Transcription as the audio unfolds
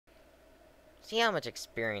see how much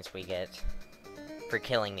experience we get for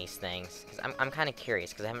killing these things. Because I'm kind of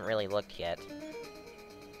curious, because I haven't really looked yet.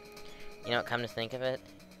 You know, come to think of it,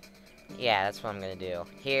 yeah, that's what I'm gonna do.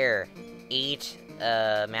 Here, eat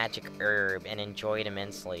a magic herb and enjoy it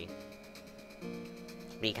immensely.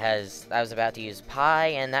 Because I was about to use pie,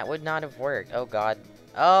 and that would not have worked. Oh god.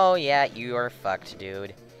 Oh yeah, you are fucked,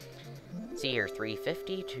 dude. See here,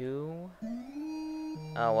 352.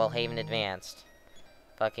 Oh, well, Haven Advanced.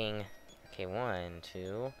 Fucking... Okay, 1,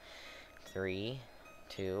 2, 3,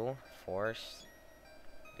 2, 4...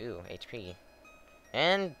 Ooh, HP.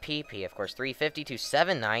 And PP, of course. 350 to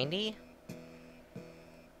 790?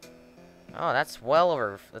 Oh, that's well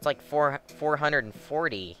over... That's like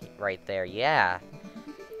 440 right there, yeah.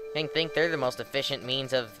 I think they're the most efficient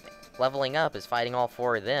means of leveling up, is fighting all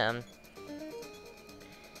 4 of them.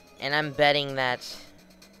 And I'm betting that...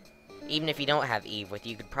 Even if you don't have Eve with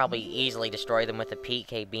you, could probably easily destroy them with a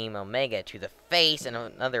PK Beam Omega to the face and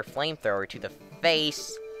another flamethrower to the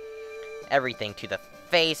face. Everything to the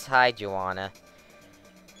face. Hi, Joanna.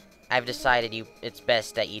 I've decided it's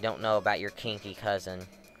best that you don't know about your kinky cousin.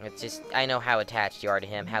 It's just, I know how attached you are to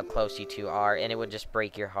him, how close you two are, and it would just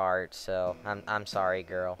break your heart, so I'm sorry,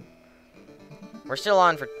 girl. We're still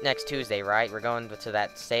on for next Tuesday, right? We're going to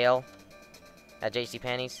that sale at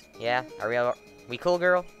JCPenney's? Yeah? Are we cool,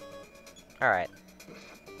 girl? Alright.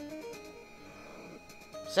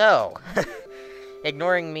 So,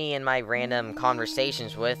 ignoring me and my random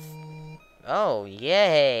conversations with... Oh,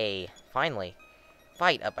 yay! Finally.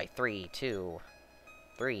 Fight up by 3, 2,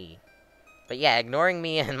 3. But yeah, ignoring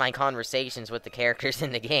me and my conversations with the characters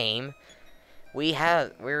in the game, I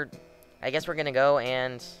guess we're gonna go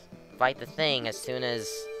and fight the thing as soon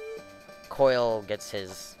as Coil gets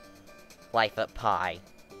his life up pie.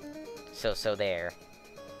 So there.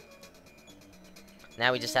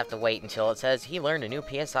 Now we just have to wait until it says he learned a new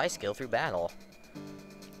PSI skill through battle.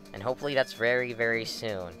 And hopefully that's very, very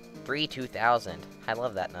soon. 2000. I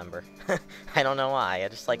love that number. I don't know why. I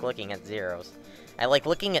just like looking at zeros. I like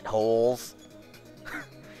looking at holes.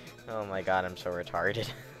 Oh my god, I'm so retarded.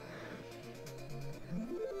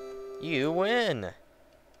 You win!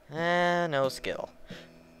 No skill.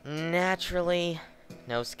 Naturally,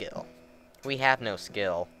 no skill. We have no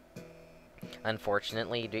skill.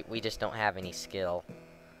 Unfortunately, we just don't have any skill.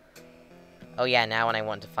 Oh yeah, now when I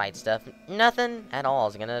want to fight stuff, nothing at all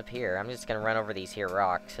is gonna appear. I'm just gonna run over these here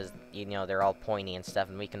rocks, because, you know, they're all pointy and stuff,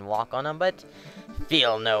 and we can walk on them, but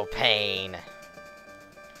feel no pain.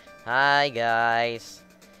 Hi, guys.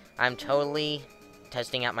 I'm totally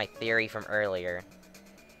testing out my theory from earlier.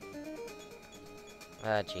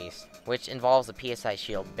 Jeez. Which involves a PSI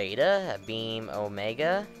Shield Beta, a Beam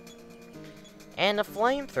Omega, and a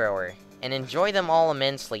Flamethrower. And enjoy them all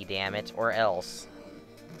immensely, damn it, or else.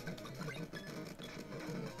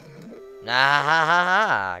 Ah ha ha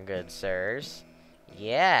ha, good sirs.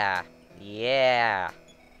 Yeah, yeah.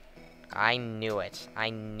 I knew it.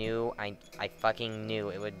 I fucking knew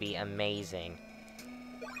it would be amazing.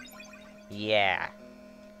 Yeah.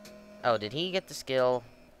 Oh, did he get the skill?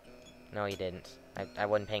 No, he didn't. I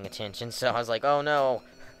wasn't paying attention, so I was like, oh no.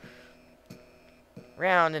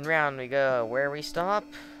 Round and round we go. Where we stop?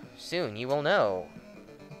 Soon you will know.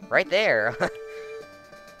 Right there.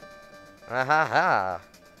 Ah ha ha.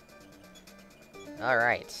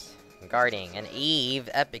 Alright. Guarding. And Eve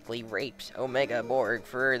epically raped Omega Borg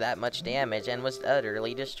for that much damage and was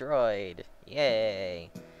utterly destroyed.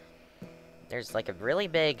 Yay. There's like a really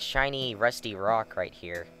big, shiny, rusty rock right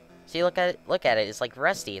here. See, look at it. Look at it. It's like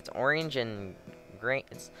rusty. It's orange and gray.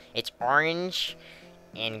 It's orange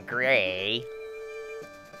and gray.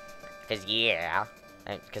 Because, yeah.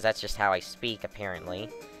 Because that's just how I speak, apparently.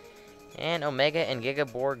 And Omega and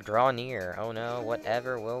Gigaborg draw near. Oh no,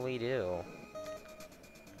 whatever will we do?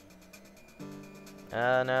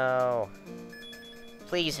 Oh no.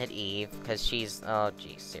 Please hit Eve, because she's... Oh,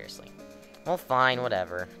 geez, seriously. Well, fine,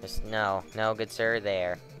 whatever. Just, no, good sir,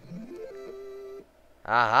 there.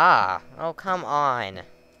 Aha! Oh, come on.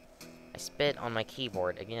 I spit on my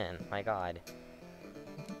keyboard again, my god.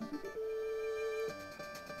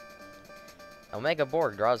 Omega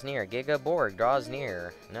Borg draws near. Giga Borg draws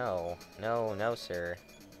near. No, sir.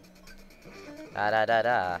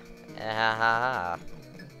 Da-da-da-da. Ha-ha-ha.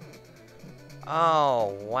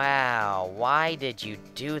 Oh, wow. Why did you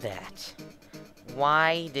do that?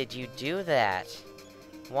 Why did you do that?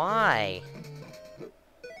 Why?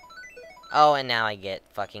 Oh, and now I get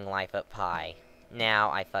fucking life up pie. Now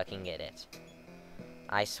I fucking get it.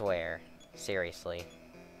 I swear. Seriously.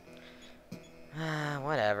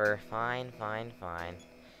 Whatever. Fine.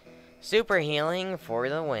 Super healing for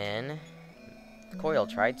the win. Coil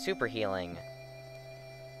tried super healing.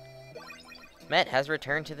 Met has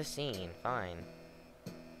returned to the scene. Fine.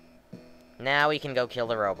 Now we can go kill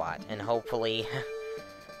the robot, and hopefully...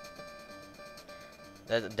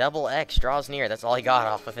 the double X draws near. That's all I got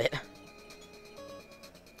off of it.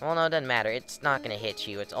 Well, no, it doesn't matter. It's not gonna hit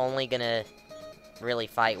you. It's only gonna really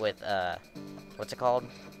fight with, what's it called?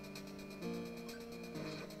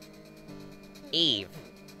 Eve.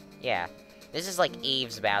 Yeah. This is like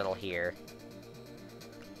Eve's battle here.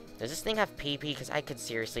 Does this thing have PP? Because I could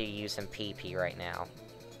seriously use some PP right now.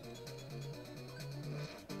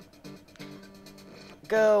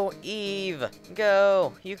 Go, Eve!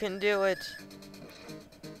 Go! You can do it!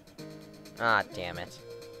 Ah, damn it.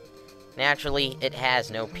 Naturally, it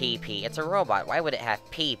has no PP. It's a robot. Why would it have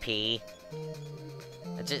PP?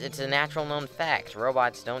 It's a natural known fact.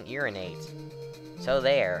 Robots don't urinate. So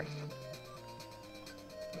there.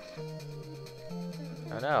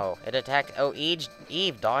 Oh no, it attacked. Oh,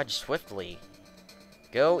 Eve dodged swiftly.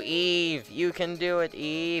 Go, Eve! You can do it,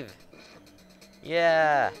 Eve!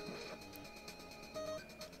 Yeah!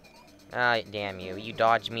 Ah, damn you. You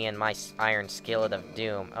dodged me and my iron skillet of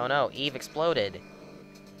doom. Oh no, Eve exploded.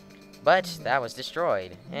 But that was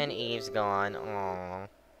destroyed. And Eve's gone. Aww.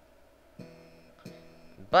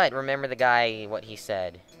 But remember the guy, what he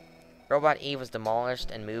said. Robot Eve was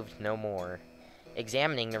demolished and moved no more.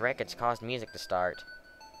 Examining the wreckage caused music to start.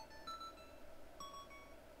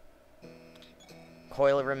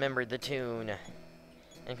 Coil remembered the tune.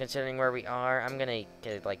 And considering where we are, I'm gonna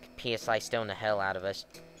get, like, PSI stone the hell out of us.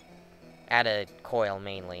 Out of Coil,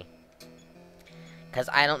 mainly. Because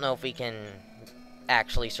I don't know if we can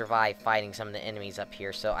actually survive fighting some of the enemies up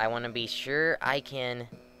here. So I want to be sure I can...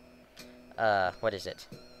 what is it?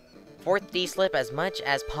 4th D-slip as much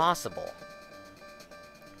as possible.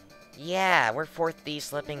 Yeah, we're 4th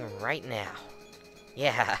D-slipping right now.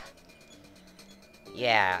 Yeah.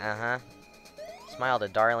 Yeah, uh-huh. Smiled a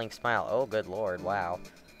darling smile. Oh, good lord, wow.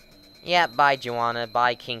 Yeah, bye, Joanna.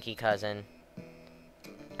 Bye, kinky cousin.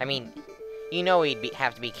 I mean, you know he'd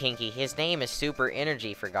have to be kinky. His name is Super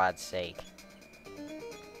Energy, for God's sake.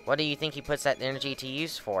 What do you think he puts that energy to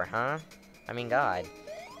use for, huh? I mean, God.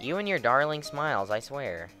 You and your darling smiles, I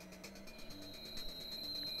swear.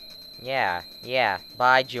 Yeah, yeah.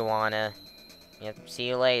 Bye, Joanna. Yep, see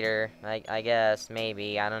you later. I guess,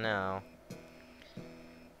 maybe, I don't know.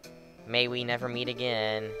 May we never meet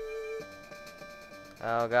again.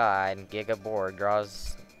 Oh god, Giga board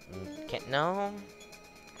draws... No?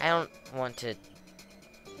 I don't want to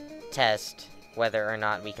test whether or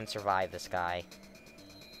not we can survive this guy.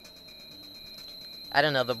 I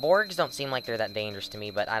don't know, the Borgs don't seem like they're that dangerous to me,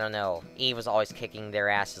 but I don't know. Eve was always kicking their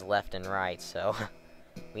asses left and right, so...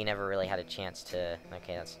 we never really had a chance to...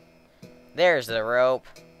 Okay, that's... There's the rope!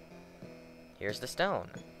 Here's the stone.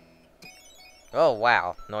 Oh,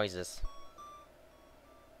 wow. Noises.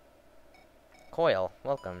 Coil,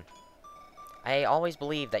 welcome. I always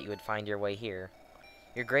believed that you would find your way here.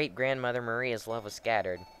 Your great-grandmother Maria's love was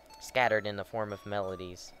scattered in the form of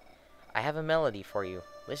melodies. I have a melody for you.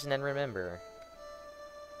 Listen and remember.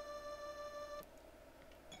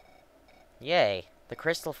 Yay. The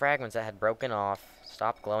crystal fragments that had broken off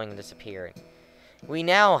stopped glowing and disappeared. We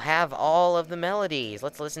now have all of the melodies.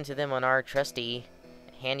 Let's listen to them on our trusty,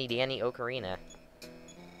 handy-dandy ocarina.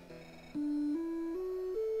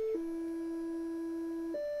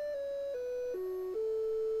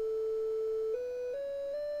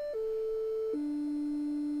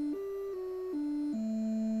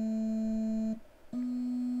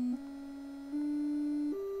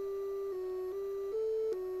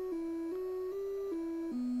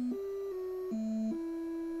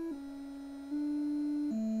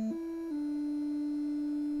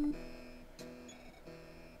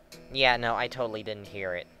 Yeah, no, I totally didn't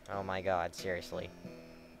hear it. Oh my god, seriously.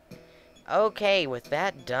 Okay, with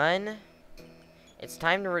that done, it's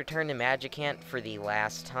time to return to Magicant for the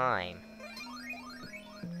last time.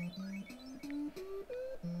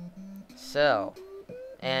 So,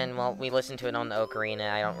 and, well, we listened to it on the ocarina.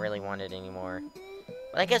 I don't really want it anymore.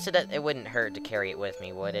 But I guess it wouldn't hurt to carry it with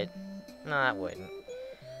me, would it? No, it wouldn't.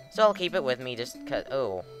 So I'll keep it with me just 'cause...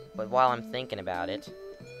 Oh, but while I'm thinking about it...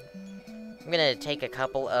 I'm gonna take a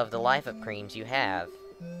couple of the life-up creams you have.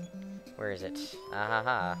 Where is it?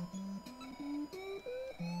 Ahaha.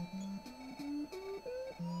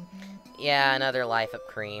 Yeah, another life-up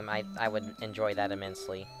cream. I would enjoy that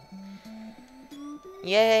immensely.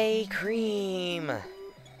 Yay, cream!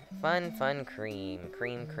 Fun, fun cream.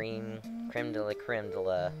 Cream, creme de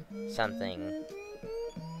la, something.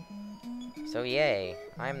 So yay,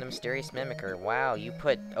 I'm the mysterious mimicker. Wow, you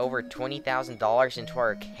put over $20,000 into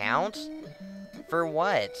our account? For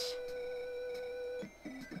what?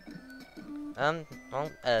 Well,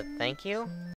 thank you?